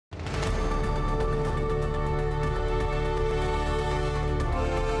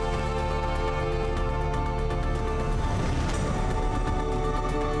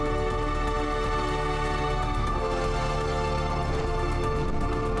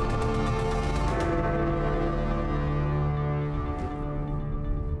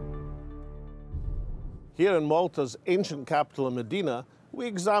Here in Malta's ancient capital of Medina, we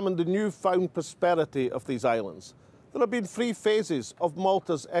examine the newfound prosperity of these islands. There have been three phases of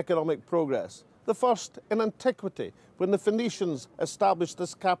Malta's economic progress. The first in antiquity, when the Phoenicians established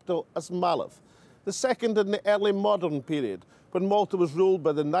this capital as Malta. The second in the early modern period, when Malta was ruled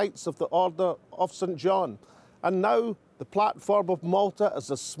by the Knights of the Order of St. John. And now, the platform of Malta as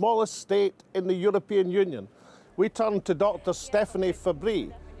the smallest state in the European Union. We turn to Dr. Stephanie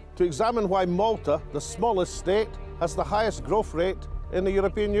Fabry to examine why Malta, the smallest state, has the highest growth rate in the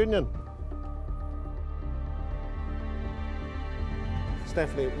European Union.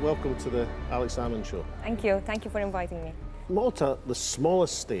 Stephanie, welcome to the Alex Salmond Show. Thank you. Thank you for inviting me. Malta, the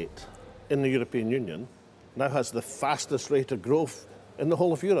smallest state in the European Union, now has the fastest rate of growth in the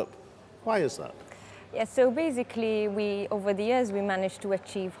whole of Europe. Why is that? Yes, so basically, over the years, we managed to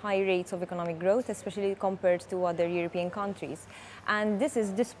achieve high rates of economic growth, especially compared to other European countries. And this is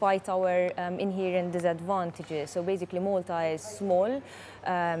despite our inherent disadvantages. So basically, Malta is small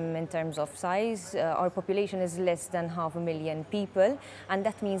in terms of size. Our population is less than 500,000 people, and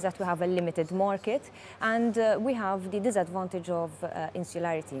that means that we have a limited market, and we have the disadvantage of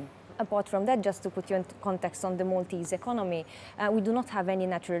insularity. Apart from that, just to put you in context on the Maltese economy, we do not have any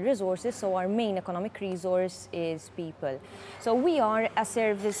natural resources, so our main economic resource is people. So we are a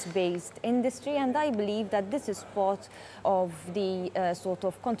service-based industry, and I believe that this is part of the sort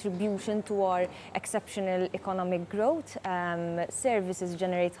of contribution to our exceptional economic growth. Services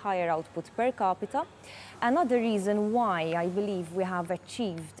generate higher output per capita. Another reason why I believe we have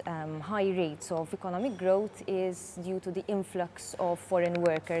achieved high rates of economic growth is due to the influx of foreign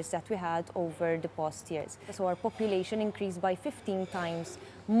workers that we had over the past years. So our population increased by 15 times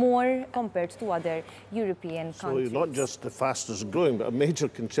more compared to other European countries. So you're not just the fastest growing, but a major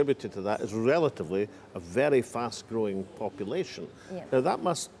contributor to that is relatively a very fast growing population. Yeah. Now that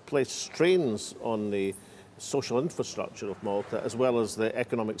must place strains on the social infrastructure of Malta, as well as the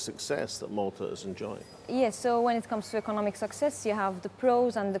economic success that Malta is enjoying. Yes, so when it comes to economic success, you have the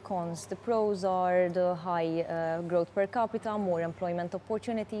pros and the cons. The pros are the high growth per capita, more employment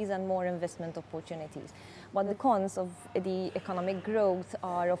opportunities and more investment opportunities. But the cons of the economic growth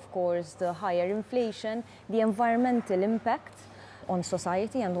are, of course, the higher inflation, the environmental impact on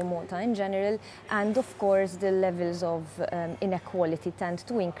society and on Malta in general, and of course the levels of inequality tend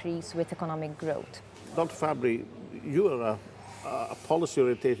to increase with economic growth. Dr. Fabry, you are a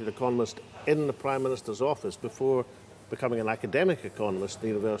policy-oriented economist in the Prime Minister's office before becoming an academic economist at the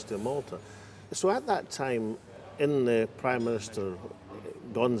University of Malta. So at that time, in the Prime Minister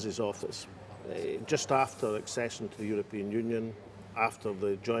Gonzi's office, just after accession to the European Union, after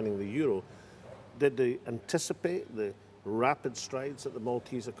joining the Euro, did they anticipate the rapid strides that the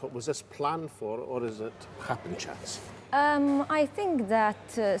Maltese economy? Was this planned for, or is it happen chance? I think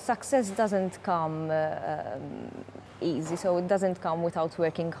that success doesn't come easy, so it doesn't come without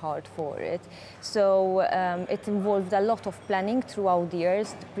working hard for it. So it involved a lot of planning throughout the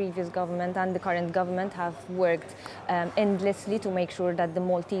years. The previous government and the current government have worked endlessly to make sure that the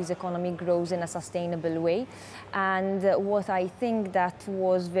Maltese economy grows in a sustainable way. And what I think that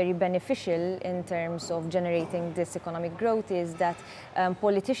was very beneficial in terms of generating this economic growth is that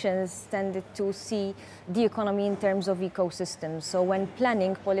politicians tended to see the economy in terms of ecosystems. So when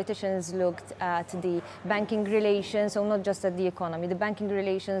planning, politicians looked at the banking relations, so not just at the economy, the banking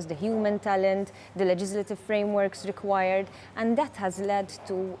relations, the human talent, the legislative frameworks required, and that has led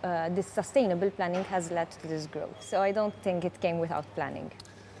to, this sustainable planning has led to this growth. So I don't think it came without planning.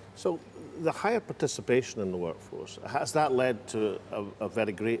 So the higher participation in the workforce, has that led to a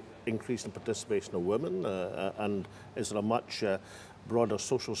very great increase in participation of women? And is there a much broader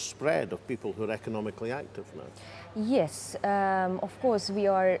social spread of people who are economically active now? Yes, of course we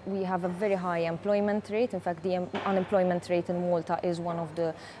have a very high employment rate. In fact, the unemployment rate in Malta is one of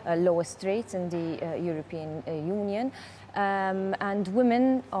the lowest rates in the European Union. And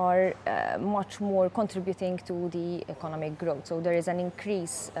women are much more contributing to the economic growth. So there is an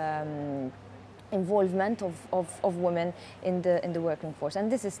increase involvement of women in the working force, and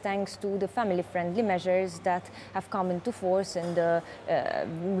this is thanks to the family-friendly measures that have come into force in the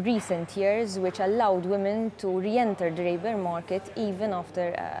recent years, which allowed women to re-enter the labour market even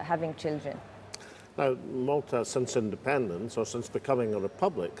after having children. Now, Malta, since independence, or since becoming a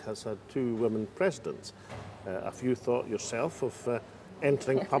republic, has had 2 women presidents. Have you thought yourself of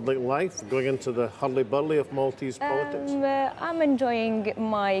entering public life, going into the hurly-burly of Maltese politics? I'm enjoying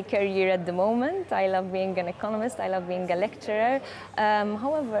my career at the moment. I love being an economist, I love being a lecturer.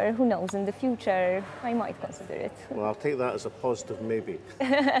 However, who knows, in the future I might consider it. Well, I'll take that as a positive maybe.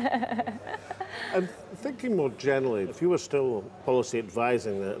 And thinking more generally, if you were still policy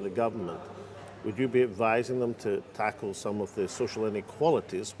advising the government, would you be advising them to tackle some of the social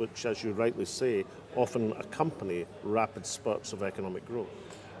inequalities, which, as you rightly say, often accompany rapid spurts of economic growth?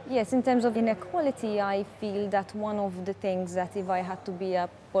 Yes, in terms of inequality, I feel that one of the things that if I had to be a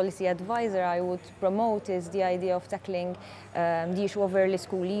policy advisor, I would promote is the idea of tackling the issue of early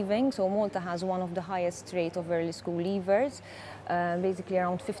school leaving. So Malta has one of the highest rate of early school leavers. Basically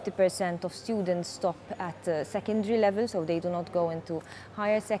around 50% of students stop at secondary level, so they do not go into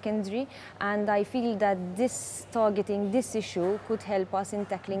higher secondary. And I feel that targeting this issue could help us in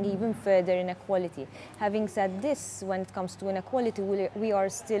tackling even further inequality. Having said this, when it comes to inequality, we are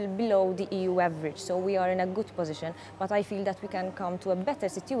still below the EU average, so we are in a good position. But I feel that we can come to a better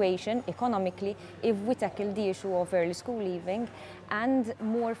situation economically if we tackle the issue of early school leaving and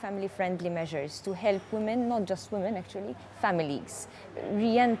more family-friendly measures to help women, not just women actually, families,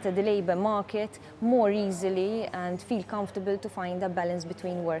 re-enter the labour market more easily and feel comfortable to find a balance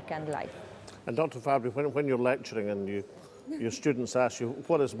between work and life. And Dr. Fabry, when you're lecturing and your students ask you,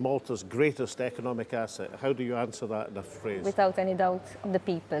 what is Malta's greatest economic asset? How do you answer that in a phrase? Without any doubt, the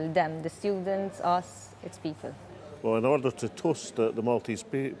people, them, the students, us, it's people. Well, in order to toast the Maltese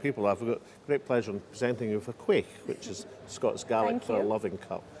people, I've got great pleasure in presenting you with a quaich, which is Scots Gaelic for a loving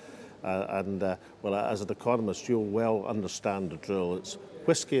cup. Well, as an economist, you'll well understand the drill. It's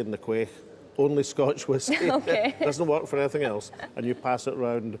whiskey in the quaich, only Scotch whiskey. Okay. Doesn't work for anything else. And you pass it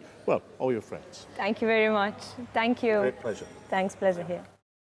around, well, all your friends. Thank you very much. Thank you. Great pleasure. Thanks, pleasure here.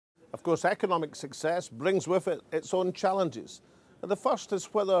 Of course, economic success brings with it its own challenges. And the first is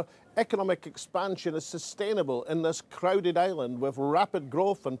whether economic expansion is sustainable in this crowded island with rapid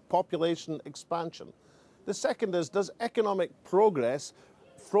growth and population expansion. The second is, does economic progress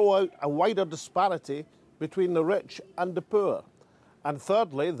throw out a wider disparity between the rich and the poor? And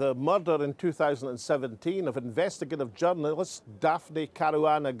thirdly, the murder in 2017 of investigative journalist Daphne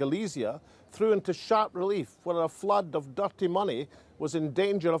Caruana Galizia threw into sharp relief where a flood of dirty money was in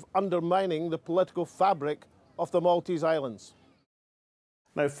danger of undermining the political fabric of the Maltese Islands.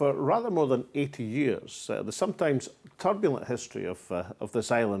 Now, for rather more than 80 years, the sometimes turbulent history of this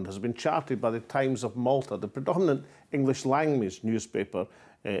island has been charted by the Times of Malta, the predominant English language newspaper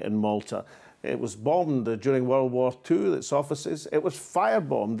in Malta. It was bombed during World War II, its offices. It was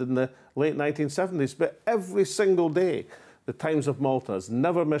firebombed in the late 1970s, but every single day, the Times of Malta has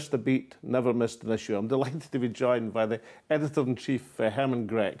never missed a beat, never missed an issue. I'm delighted to be joined by the Editor-in-Chief, Herman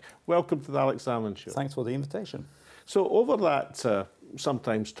Grech. Welcome to the Alex Salmond Show. Thanks for the invitation. So over that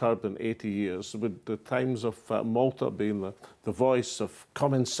sometimes turbulent 80 years, would the Times of Malta being the voice of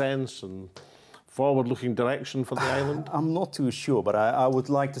common sense and forward-looking direction for the island? I'm not too sure, but I would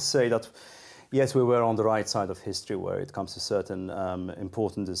like to say that, yes, we were on the right side of history where it comes to certain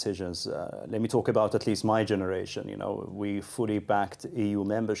important decisions. Let me talk about at least my generation. You know, we fully backed EU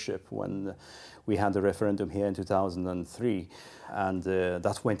membership when we had the referendum here in 2003, and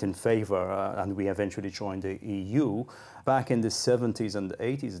that went in favor, and we eventually joined the EU. Back in the 70s and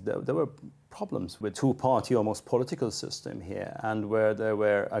 80s, there were problems with two-party, almost political system here, and where there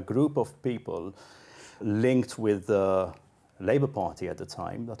were a group of people linked with the Labour Party at the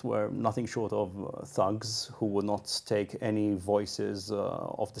time that were nothing short of thugs who would not take any voices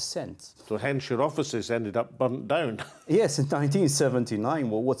of dissent. So hence your offices ended up burnt down. Yes, in 1979.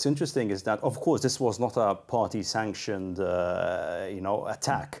 Well, what's interesting is that, of course, this was not a party-sanctioned,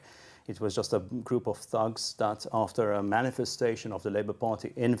 attack. It was just a group of thugs that, after a manifestation of the Labour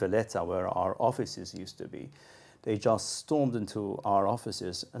Party in Valletta, where our offices used to be, they just stormed into our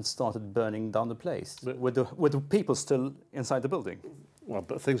offices and started burning down the place, with the people still inside the building. Well,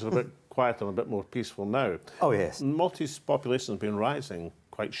 but things are a bit quieter and a bit more peaceful now. Oh, yes. Maltese population has been rising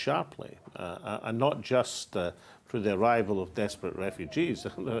quite sharply, and not just through the arrival of desperate refugees,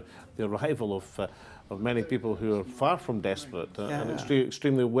 the arrival of many people who are far from desperate and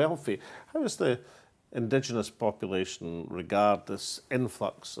extremely wealthy. How is the indigenous population regard this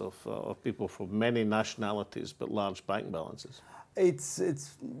influx of people from many nationalities but large bank balances? It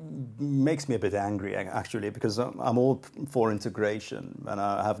makes me a bit angry, actually, because I'm all for integration and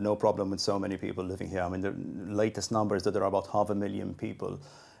I have no problem with so many people living here. I mean, the latest number is that there are about 500,000 people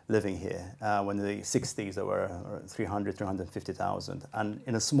living here. When in the 60s there were 350,000. And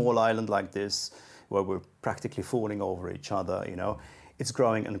in a small island like this, where we're practically falling over each other, you know, it's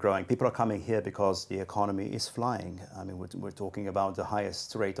growing and growing. People are coming here because the economy is flying. I mean, we're talking about the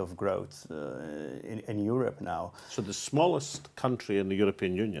highest rate of growth in Europe now. So the smallest country in the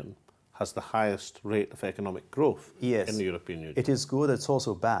European Union has the highest rate of economic growth in the European Union. It is good, it's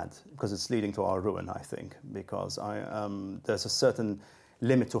also bad, because it's leading to our ruin, I think, because there's a certain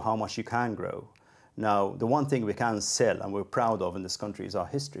limit to how much you can grow. Now, the one thing we can sell and we're proud of in this country is our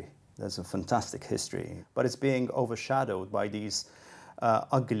history. There's a fantastic history, but it's being overshadowed by these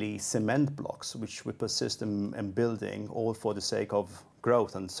ugly cement blocks, which we persist in building, all for the sake of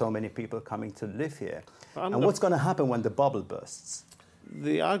growth and so many people coming to live here. And what's going to happen when the bubble bursts?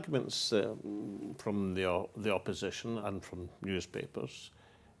 The arguments from the opposition and from newspapers,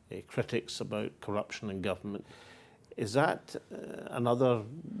 critics about corruption in government, is that another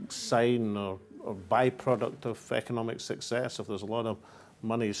sign or byproduct of economic success? If there's a lot of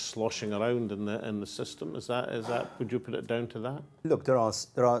money sloshing around in the system, is that would you put it down to that? Look, there are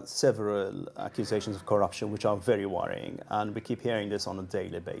several accusations of corruption which are very worrying, and we keep hearing this on a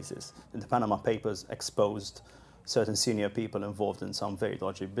daily basis. The Panama Papers exposed certain senior people involved in some very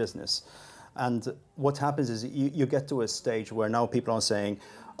dodgy business. And what happens is you get to a stage where now people are saying,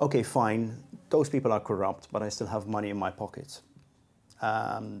 okay, fine, those people are corrupt, but I still have money in my pocket.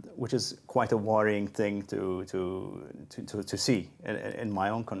 Which is quite a worrying thing to see in my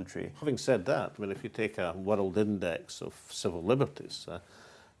own country. Having said that, I mean, if you take a world index of civil liberties,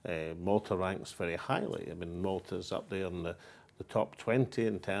 Malta ranks very highly. I mean, Malta's up there in the top 20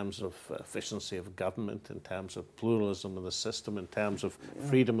 in terms of efficiency of government, in terms of pluralism of the system, in terms of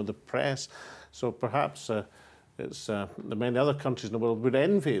freedom of the press. So perhaps the many other countries in the world would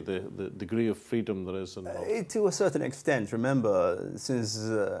envy the degree of freedom there is in Malta. To a certain extent. Remember, since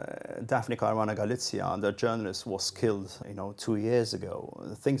Daphne Caruana Galizia, the journalist, was killed, 2 years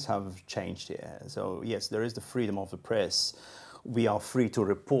ago, things have changed here. So yes, there is the freedom of the press. We are free to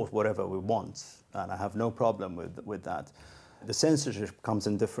report whatever we want, and I have no problem with that. The censorship comes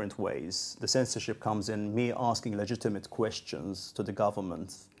in different ways. The censorship comes in me asking legitimate questions to the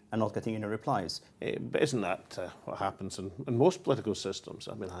government and not getting any replies. But isn't that what happens in most political systems?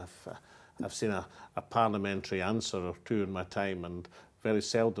 I mean, I've seen a parliamentary answer or two in my time, and very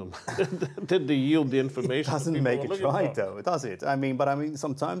seldom did they yield the information. It doesn't make it right, though, does it? But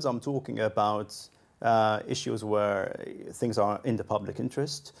sometimes I'm talking about issues where things are in the public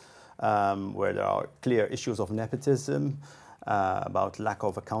interest, where there are clear issues of nepotism, about lack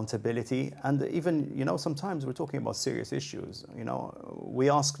of accountability, and even, sometimes we're talking about serious issues. We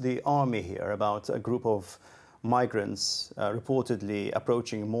asked the army here about a group of migrants reportedly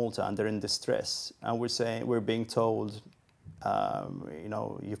approaching Malta, and they're in distress, and we're being told,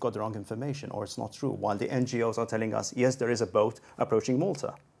 you've got the wrong information, or it's not true, while the NGOs are telling us, yes, there is a boat approaching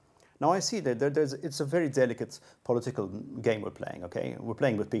Malta. Now I see that it's a very delicate political game we're playing. Okay, we're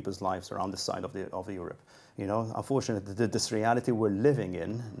playing with people's lives around this side of Europe. Unfortunately, this reality we're living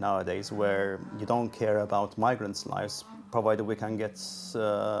in nowadays, where you don't care about migrants' lives, provided we can get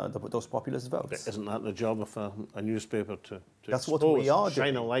those populist votes. Isn't that the job of a newspaper to That's what we are doing.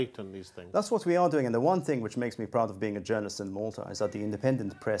 Shine a light on these things? That's what we are doing, and the one thing which makes me proud of being a journalist in Malta is that the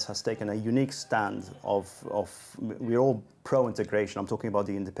independent press has taken a unique stand we're all pro-integration. I'm talking about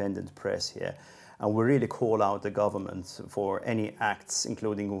the independent press here. And we really call out the government for any acts,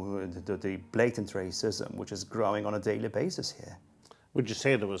 including the blatant racism, which is growing on a daily basis here. Would you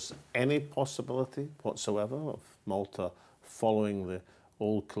say there was any possibility whatsoever of Malta following the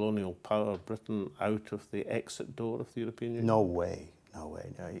old colonial power of Britain out of the exit door of the European Union? No way, no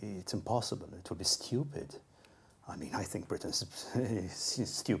way. No, it's impossible. It would be stupid. I think Britain's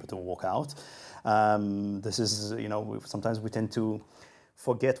stupid to walk out. This is, sometimes we tend to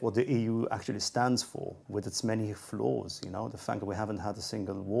forget what the EU actually stands for, with its many flaws. The fact that we haven't had a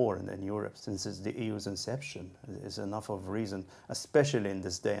single war in Europe since the EU's inception is enough of reason, especially in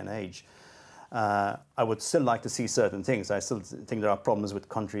this day and age. I would still like to see certain things. I still think there are problems with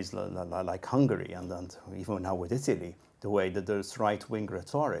countries like Hungary and even now with Italy, the way that there's right-wing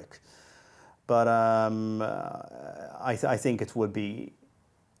rhetoric. But I think it would be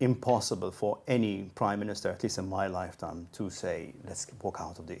impossible for any prime minister, at least in my lifetime, to say, let's walk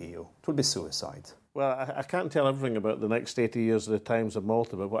out of the EU. It would be suicide. Well, I can't tell everything about the next 80 years of the Times of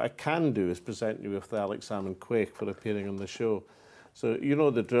Malta, but what I can do is present you with the Alex Salmond Quake for appearing on the show. So you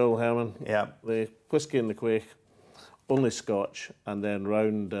know the drill, Herman. Yeah. The whiskey and the Quake, only Scotch, and then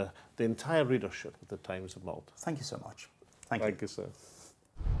round the entire readership of the Times of Malta. Thank you so much. Thank you, sir.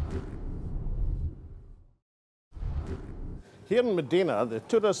 Here in Medina, the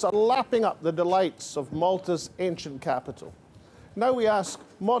tourists are lapping up the delights of Malta's ancient capital. Now we ask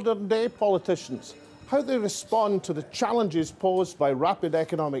modern-day politicians how they respond to the challenges posed by rapid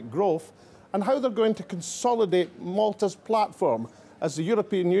economic growth and how they're going to consolidate Malta's platform as the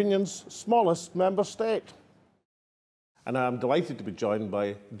European Union's smallest member state. And I'm delighted to be joined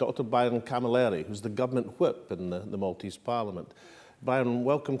by Dr. Byron Camilleri, who's the government whip in the Maltese Parliament. Byron,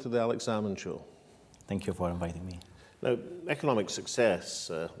 welcome to the Alex Salmond Show. Thank you for inviting me. Now, economic success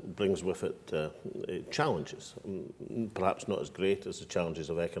brings with it challenges, perhaps not as great as the challenges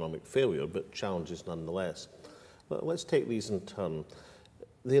of economic failure, but challenges nonetheless. But let's take these in turn.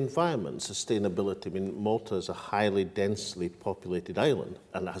 The environment, sustainability, I mean, Malta is a highly densely populated island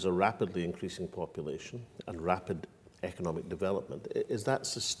and it has a rapidly increasing population and rapid economic development. Is that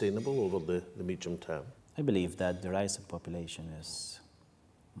sustainable over the medium term? I believe that the rise in population is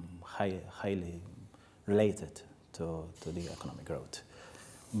highly related to the economic growth.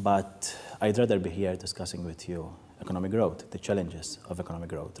 But I'd rather be here discussing with you economic growth, the challenges of economic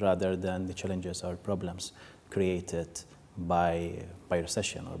growth, rather than the challenges or problems created by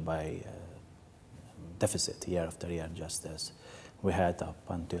recession or by deficit year after year, just as we had up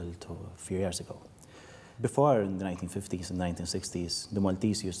until a few years ago. Before, in the 1950s and 1960s, the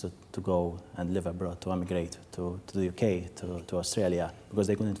Maltese used to go and live abroad, to emigrate to the UK, to Australia, because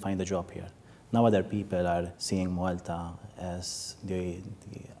they couldn't find a job here. Now other people are seeing Malta as the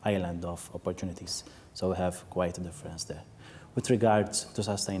island of opportunities, so we have quite a difference there. With regards to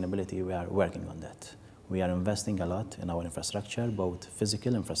sustainability, we are working on that. We are investing a lot in our infrastructure, both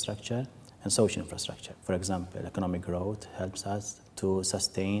physical infrastructure and social infrastructure. For example, economic growth helps us to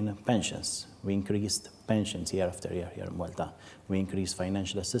sustain pensions. We increased pensions year after year here in Malta. We increased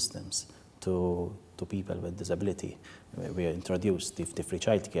financial assistance to people with disability. We introduced the free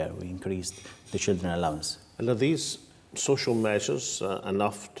childcare. We increased the children allowance. And are these social measures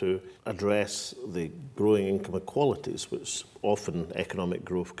enough to address the growing income inequalities which often economic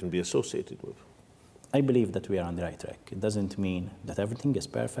growth can be associated with? I believe that we are on the right track. It doesn't mean that everything is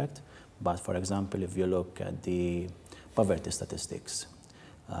perfect, but for example, if you look at the poverty statistics,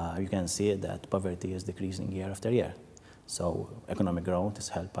 you can see that poverty is decreasing year after year. So economic growth has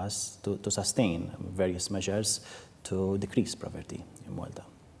helped us to sustain various measures to decrease poverty in Malta.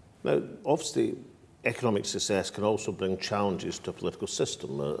 Now, obviously, economic success can also bring challenges to a political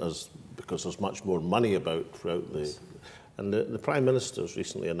system because there's much more money about throughout the... And the Prime Minister has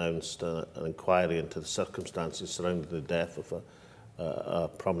recently announced an inquiry into the circumstances surrounding the death of a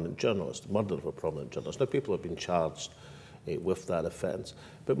prominent journalist, the murder of a prominent journalist. Now, people have been charged with that offence.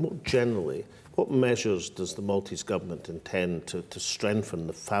 But more generally, what measures does the Maltese government intend to strengthen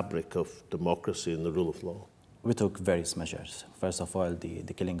the fabric of democracy and the rule of law? We took various measures. First of all,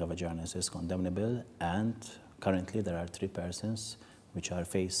 the killing of a journalist is condemnable, and currently there are 3 persons which are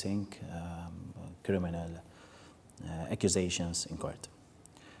facing criminal accusations in court.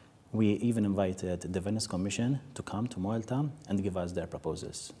 We even invited the Venice Commission to come to Malta and give us their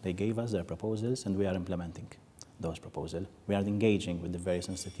proposals. They gave us their proposals and we are implementing those proposals. We are engaging with the various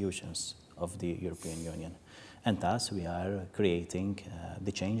institutions of the European Union. And thus we are creating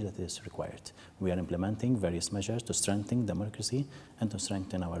the change that is required. We are implementing various measures to strengthen democracy and to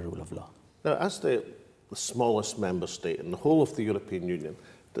strengthen our rule of law. Now, as the smallest member state in the whole of the European Union,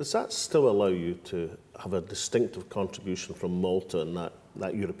 does that still allow you to have a distinctive contribution from Malta in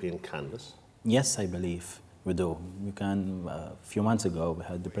that European canvas? Yes, I believe we do. A few months ago, we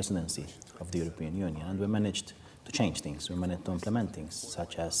had the presidency of the European Union, and we managed to change things. We managed to implement things,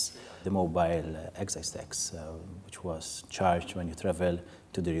 such as the mobile excise tax, which was charged when you travel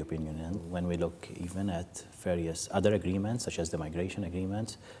to the European Union. When we look even at various other agreements, such as the migration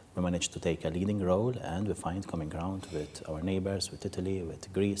agreement, we managed to take a leading role, and we find common ground with our neighbors, with Italy,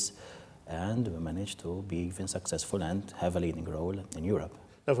 with Greece, and we managed to be even successful and have a leading role in Europe.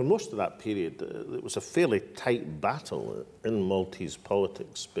 Now, for most of that period, it was a fairly tight battle in Maltese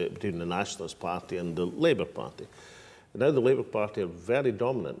politics between the Nationalist Party and the Labour Party. And now the Labour Party are very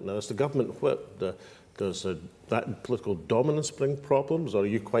dominant. Now, as the government whip, does that political dominance bring problems, or are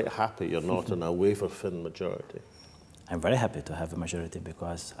you quite happy you're not in a wafer-thin majority? I'm very happy to have a majority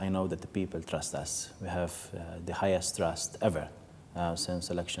because I know that the people trust us. We have the highest trust ever since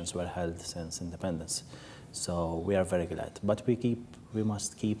elections were held since independence. So we are very glad. But we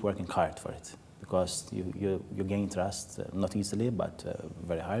must keep working hard for it because you gain trust, not easily, but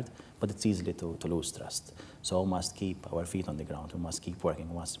very hard. But it's easy to lose trust. So we must keep our feet on the ground. We must keep working.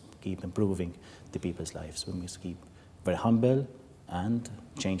 We must keep improving the people's lives. We must keep very humble and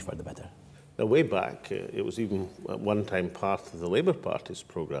change for the better. Now, way back, it was even at one time part of the Labour Party's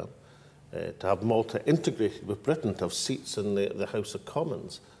programme to have Malta integrated with Britain, to have seats in the House of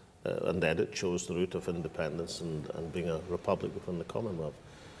Commons. And then it chose the route of independence and being a republic within the Commonwealth.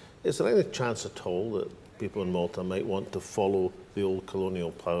 Is there any chance at all that people in Malta might want to follow the old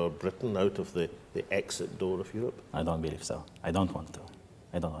colonial power of Britain out of the exit door of Europe? I don't believe so. I don't want to.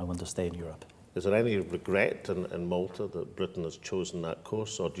 I want to stay in Europe. Is there any regret in Malta that Britain has chosen that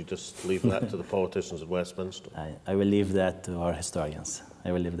course, or do you just leave that to the politicians at Westminster? I will leave that to our historians.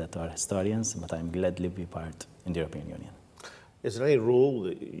 I will leave that to our historians, but I'm gladly be part in the European Union. Is there any role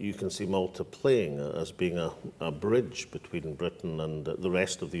that you can see Malta playing as being a bridge between Britain and the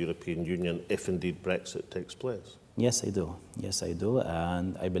rest of the European Union if indeed Brexit takes place? Yes, I do. Yes, I do.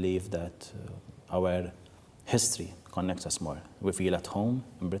 And I believe that our history connects us more. We feel at home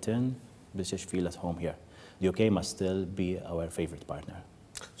in Britain, British feel at home here. The UK must still be our favourite partner.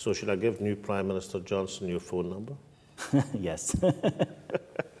 So should I give new Prime Minister Johnson your phone number? Yes.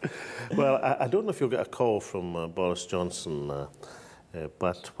 Well, I don't know if you'll get a call from Boris Johnson,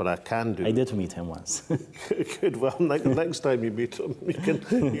 but what I can do... I did meet him once. Good. Well, next time you meet him, you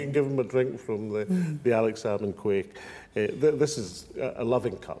can give him a drink from the Alex Salmond Quake. This is a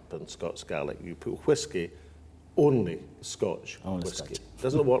loving cup in Scots Gaelic. You put whiskey, only Scotch whiskey.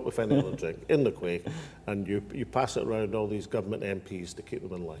 Doesn't work with any other drink, in the Quake, and you pass it around all these government MPs to keep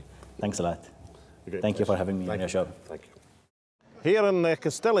them in line. Thanks a lot. Thank you for having me on your show. Thank you. Here in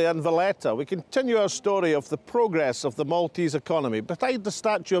Castilia and Valletta, we continue our story of the progress of the Maltese economy beside the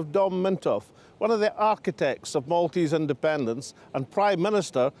statue of Dom Mintoff, one of the architects of Maltese independence and Prime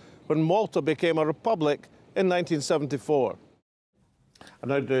Minister when Malta became a republic in 1974. I'm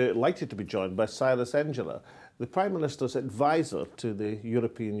now delighted to be joined by Cyrus Engela, the Prime Minister's advisor to the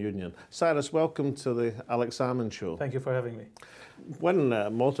European Union. Cyrus, welcome to the Alex Salmond Show. Thank you for having me. When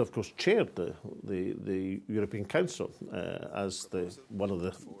Malta, of course, chaired the European Council as one of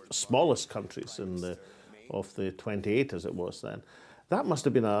the smallest countries of the 28, as it was then, that must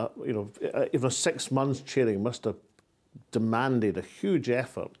have been even 6 months chairing must have demanded a huge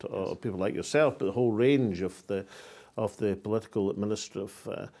effort of people like yourself, but the whole range of the political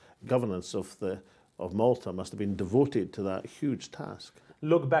administrative governance of Malta must have been devoted to that huge task.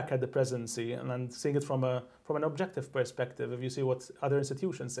 Look back at the presidency and seeing it from an objective perspective, if you see what other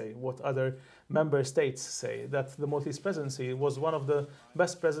institutions say, what other member states say, that the Maltese presidency was one of the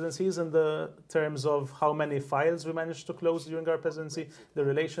best presidencies in the terms of how many files we managed to close during our presidency, the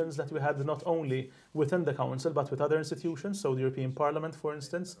relations that we had not only within the Council but with other institutions, so the European Parliament, for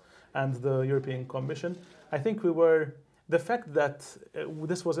instance, and the European Commission. I think the fact that,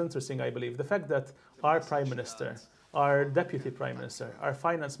 this was interesting, I believe, the fact that our Prime Minister, our Deputy Prime Minister, our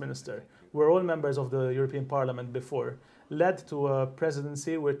Finance Minister were all members of the European Parliament before, led to a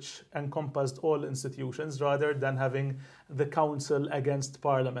presidency which encompassed all institutions rather than having the Council against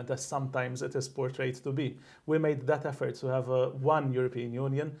Parliament, as sometimes it is portrayed to be. We made that effort to have one European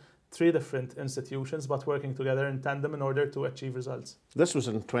Union, 3 different institutions, but working together in tandem in order to achieve results. This was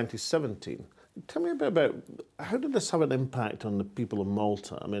in 2017. Tell me a bit about how did this have an impact on the people of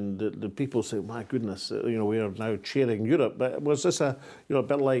Malta? I mean, did people say, "My goodness, we are now chairing Europe"? But was this a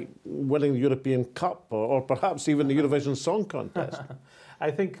bit like winning the European Cup or perhaps even the Eurovision Song Contest?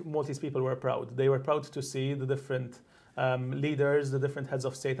 I think Maltese people were proud. They were proud to see the different leaders, the different heads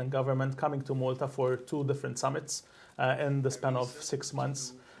of state and government coming to Malta for 2 different summits in the span of 6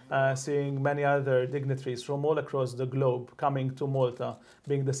 months. Seeing many other dignitaries from all across the globe coming to Malta,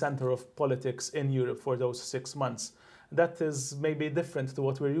 being the center of politics in Europe for those 6 months. That is maybe different to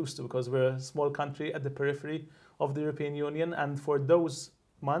what we're used to because we're a small country at the periphery of the European Union, and for those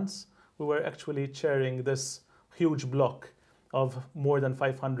months we were actually chairing this huge bloc of more than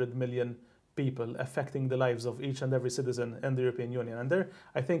 500 million people, affecting the lives of each and every citizen in the European Union. And there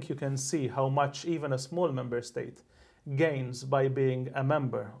I think you can see how much even a small member state gains by being a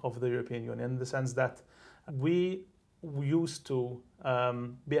member of the European Union, in the sense that we used to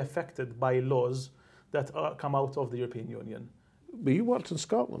be affected by laws that come out of the European Union. But you worked in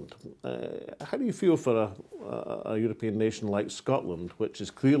Scotland. How do you feel for a European nation like Scotland, which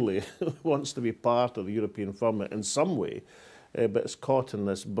is clearly wants to be part of the European firmament in some way, but it's caught in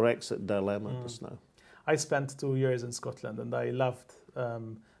this Brexit dilemma just now? I spent 2 years in Scotland and I loved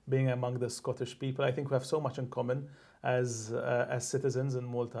being among the Scottish people. I think we have so much in common as citizens in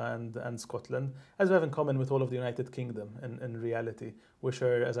Malta and Scotland, as we have in common with all of the United Kingdom in reality, which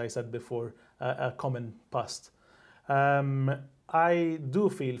are, as I said before, a common past. I do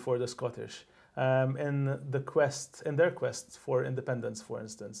feel for the Scottish in their quest for independence, for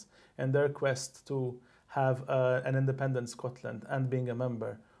instance, in their quest to have an independent Scotland and being a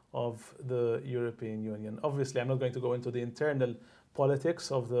member of the European Union. Obviously, I'm not going to go into the internal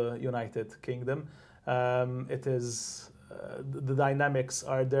politics of the United Kingdom. It is the dynamics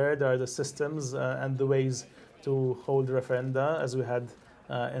are there are the systems and the ways to hold referenda, as we had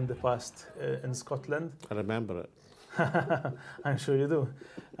in the past in Scotland. I remember it. I'm sure you do.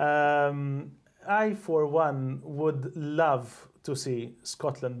 I, for one, would love to see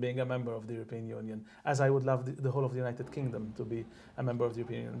Scotland being a member of the European Union, as I would love the whole of the United Kingdom to be a member of the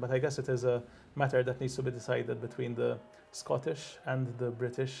European Union. But I guess it is a matter that needs to be decided between the Scottish and the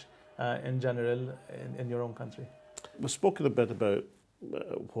British in general in your own country. We've spoken a bit about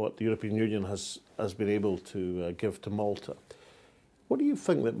what the European Union has been able to give to Malta. What do you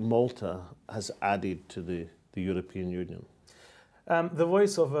think that Malta has added to the European Union? The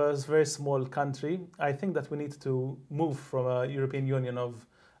voice of a very small country. I think that we need to move from a European Union of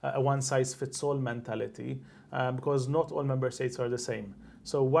a one-size-fits-all mentality because not all member states are the same.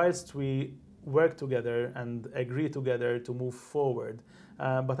 So whilst we work together and agree together to move forward,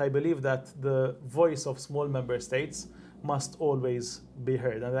 but I believe that the voice of small member states must always be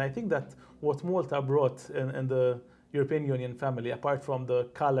heard. And I think that what Malta brought in the European Union family, apart from the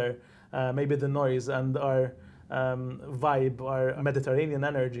color, maybe the noise and our vibe, our Mediterranean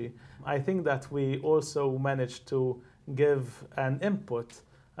energy, I think that we also managed to give an input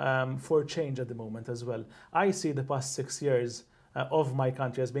for change at the moment as well. I see the past 6 years of my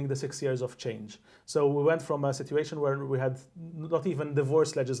country as being the 6 years of change. So we went from a situation where we had not even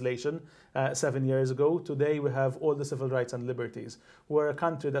divorce legislation 7 years ago. Today we have all the civil rights and liberties. We're a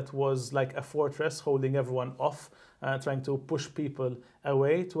country that was like a fortress holding everyone off, trying to push people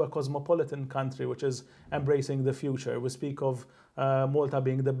away, to a cosmopolitan country which is embracing the future. We speak of Malta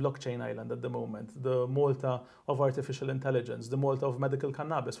being the blockchain island at the moment, the Malta of artificial intelligence, the Malta of medical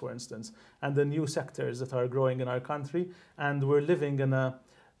cannabis, for instance, and the new sectors that are growing in our country. And we're living in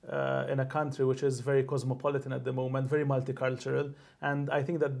a country which is very cosmopolitan at the moment, very multicultural, and I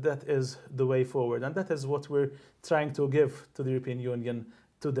think that that is the way forward. And that is what we're trying to give to the European Union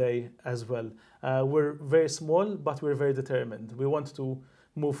today as well. We're very small, but we're very determined. We want to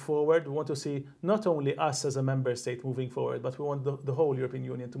move forward. We want to see not only us as a member state moving forward, but we want the whole European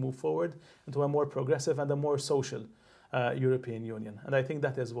Union to move forward into a more progressive and a more social European Union. And I think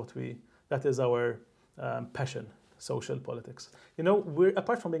that is our passion, social politics. You know,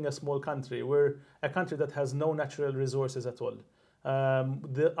 apart from being a small country, we're a country that has no natural resources at all.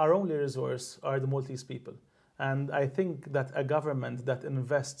 Our only resource are the Maltese people. And I think that a government that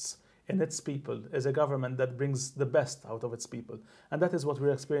invests in its people is a government that brings the best out of its people. And that is what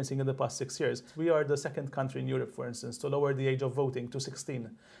we're experiencing in the past 6 years. We are the second country in Europe, for instance, to lower the age of voting to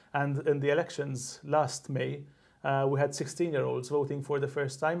 16. And in the elections last May, we had 16-year-olds voting for the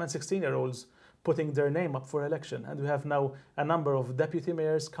first time and 16-year-olds putting their name up for election. And we have now a number of deputy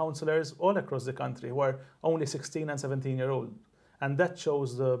mayors, councillors all across the country who are only 16 and 17-year-old. And that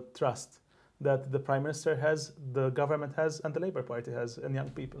shows the trust that the Prime Minister has, the government has, and the Labour Party has in young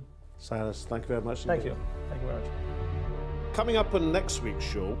people. Cyrus, thank you very much. Thank you. Thank you very much. Coming up on next week's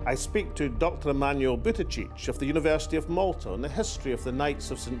show, I speak to Dr. Emanuel Buttigieg of the University of Malta on the history of the Knights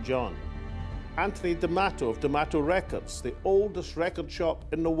of St. John. Anthony D'Amato of D'Amato Records, the oldest record shop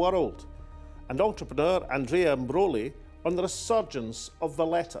in the world. And entrepreneur Andrea Ambroli on the resurgence of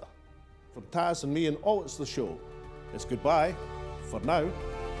Valletta. From Taz and me and all, it's the show. It's goodbye for now.